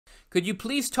Could you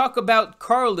please talk about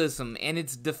Carlism and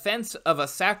its defense of a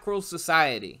sacral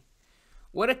society?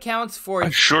 What accounts for I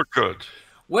its sure could.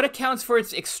 what accounts for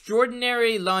its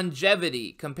extraordinary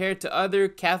longevity compared to other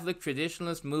Catholic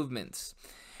traditionalist movements?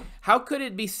 How could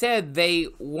it be said they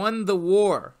won the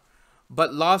war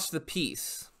but lost the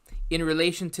peace in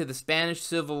relation to the Spanish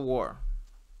Civil War?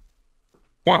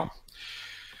 Well,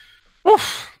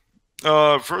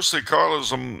 firstly,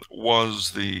 Carlism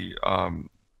was the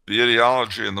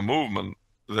ideology and the movement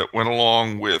that went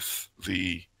along with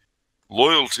the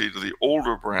loyalty to the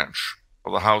older branch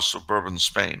of the House of Bourbon,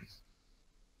 Spain.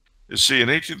 You see, in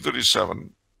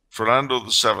 1837, Fernando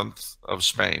VII of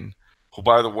Spain, who,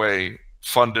 by the way,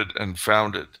 funded and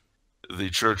founded the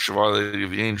Church of Our Lady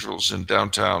of the Angels in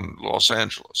downtown Los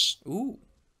Angeles. Ooh.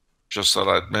 Just thought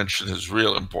I'd mention his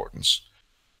real importance.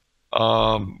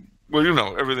 Well, you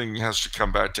know, everything has to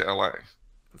come back to LA.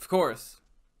 Of course.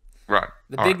 Right.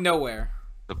 The All big right. nowhere.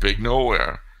 The big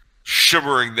nowhere,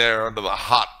 shivering there under the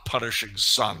hot, punishing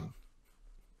sun,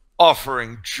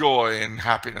 offering joy and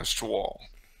happiness to all.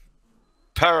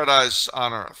 Paradise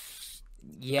on earth,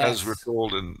 as we're Yes.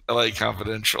 told in LA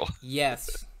Confidential.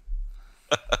 Yes.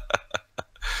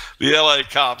 The LA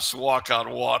cops walk on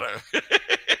water.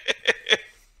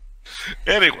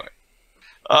 Anyway,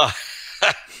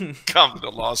 come to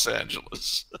Los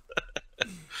Angeles.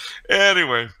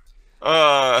 Anyway,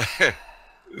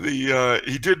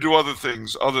 he did do other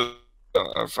things,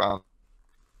 I found,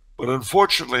 but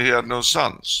unfortunately he had no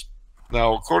sons.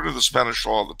 Now, according to the Spanish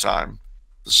law of the time,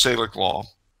 the Salic law,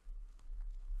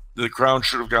 the crown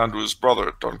should have gone to his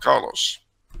brother, Don Carlos,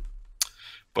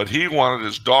 but he wanted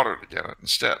his daughter to get it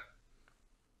instead.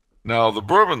 Now, the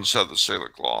Bourbons had the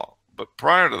Salic law, but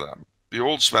prior to them, the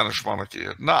old Spanish monarchy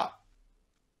had not,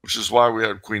 which is why we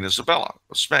had Queen Isabella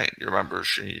of Spain. You remember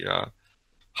she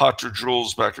hot her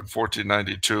jewels back in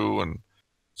 1492 and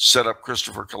set up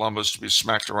Christopher Columbus to be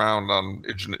smacked around on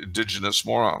Indigenous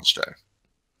Morons Day.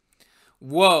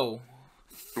 Whoa.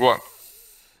 What?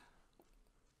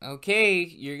 Okay,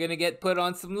 you're gonna get put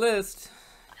on some list.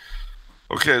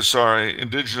 Okay, sorry,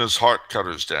 Indigenous Heart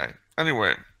Cutters Day.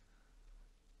 Anyway,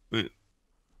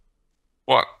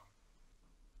 what?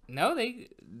 No, they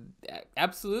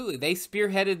absolutely. They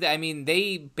spearheaded, I mean,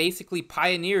 they basically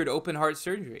pioneered open heart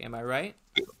surgery, am I right?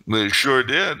 They sure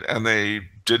did, and they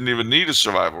didn't even need a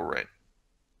survival rate.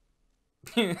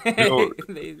 You know,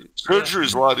 surgery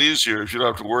is a lot easier if you don't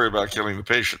have to worry about killing the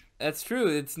patient. That's true.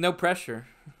 It's no pressure.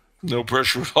 No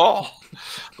pressure at all.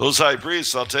 Those high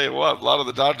priests, I'll tell you what, a lot of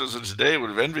the doctors of today would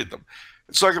have envied them.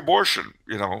 It's like abortion,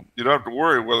 you know. You don't have to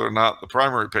worry whether or not the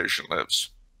primary patient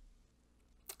lives.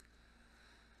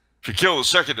 If you kill the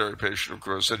secondary patient, of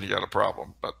course, then you got a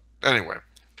problem. But anyway,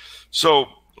 so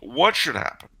what should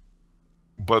happen?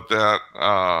 But that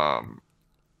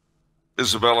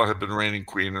Isabella had been reigning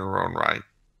queen in her own right.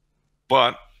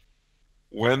 But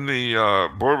when the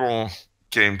Bourbon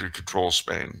came to control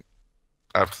Spain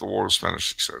after the War of Spanish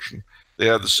Succession, they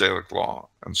had the Salic law,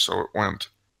 and so it went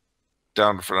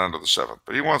down to Fernando VII.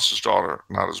 But he wants his daughter,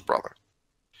 not his brother.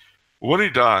 When he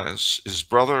dies, his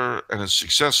brother and his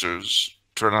successors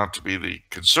turn out to be the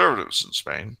conservatives in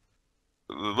Spain.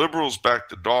 The liberals backed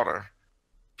the daughter.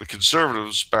 The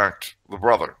conservatives backed the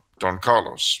brother, Don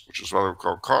Carlos, which is why they were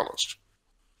called Carlist.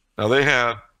 Now, they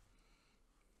had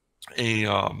a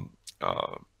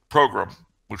program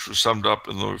which was summed up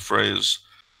in the phrase,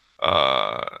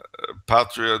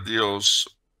 Patria Dios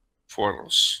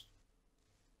Fueros.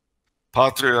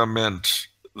 Patria meant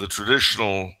the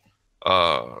traditional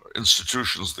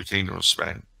institutions of the Kingdom of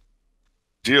Spain.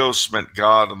 Dios meant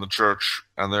God and the Church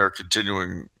and their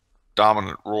continuing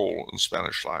dominant role in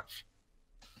Spanish life.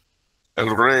 El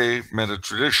Rey meant a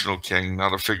traditional king,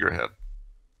 not a figurehead.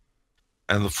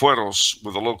 And the Fueros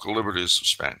were the local liberties of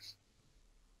Spain.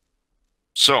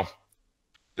 So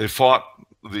they fought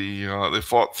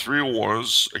three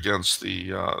wars against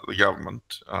the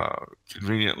government,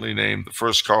 conveniently named the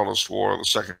First Carlist War, the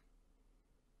Second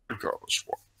Carlist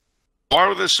War. Why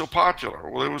were they so popular?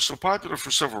 Well, they were so popular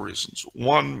for several reasons.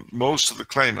 One, most of the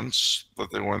claimants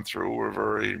that they went through were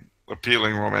very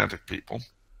appealing, romantic people.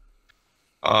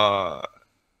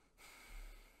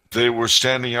 They were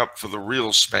standing up for the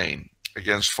real Spain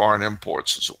against foreign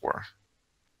imports, as it were.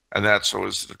 And that's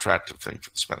always an attractive thing for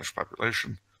the Spanish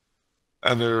population.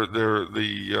 And the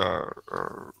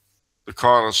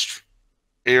Carlist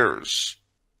heirs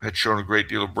had shown a great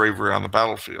deal of bravery on the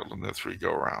battlefield in their three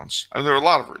go-rounds. And there are a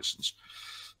lot of reasons.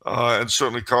 And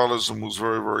certainly Carlism was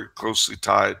very, very closely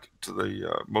tied to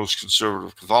the most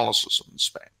conservative Catholicism in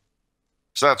Spain.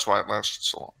 So that's why it lasted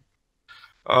so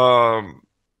long.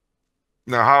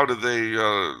 Now, how did they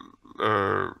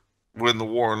win the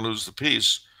war and lose the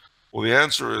peace? Well, the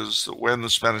answer is that when the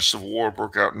Spanish Civil War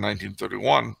broke out in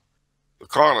 1931, the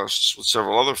Carlists, with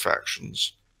several other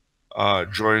factions,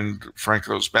 joined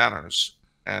Franco's banners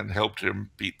and helped him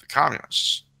beat the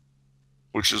communists,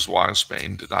 which is why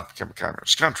Spain did not become a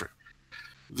communist country.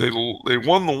 They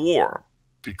won the war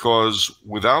because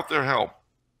without their help,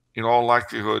 in all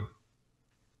likelihood,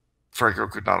 Franco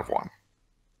could not have won.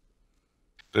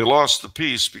 They lost the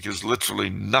peace because literally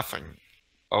nothing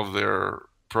of their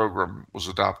program was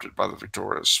adopted by the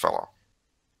victorious fellow.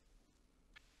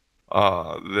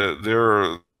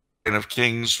 Their reign of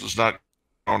kings was not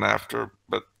known after,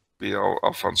 but the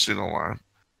Alfonsino line.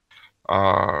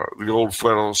 The old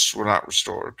fueros were not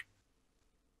restored.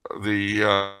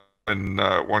 When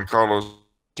Juan Carlos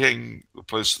king, the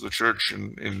place of the church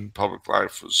in public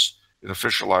life was, in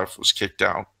official life, was kicked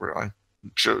out, really,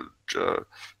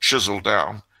 chiseled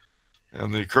down.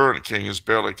 And the current king is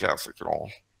barely Catholic at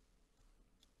all.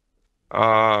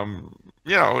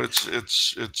 You know,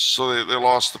 it's so they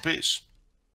lost the peace.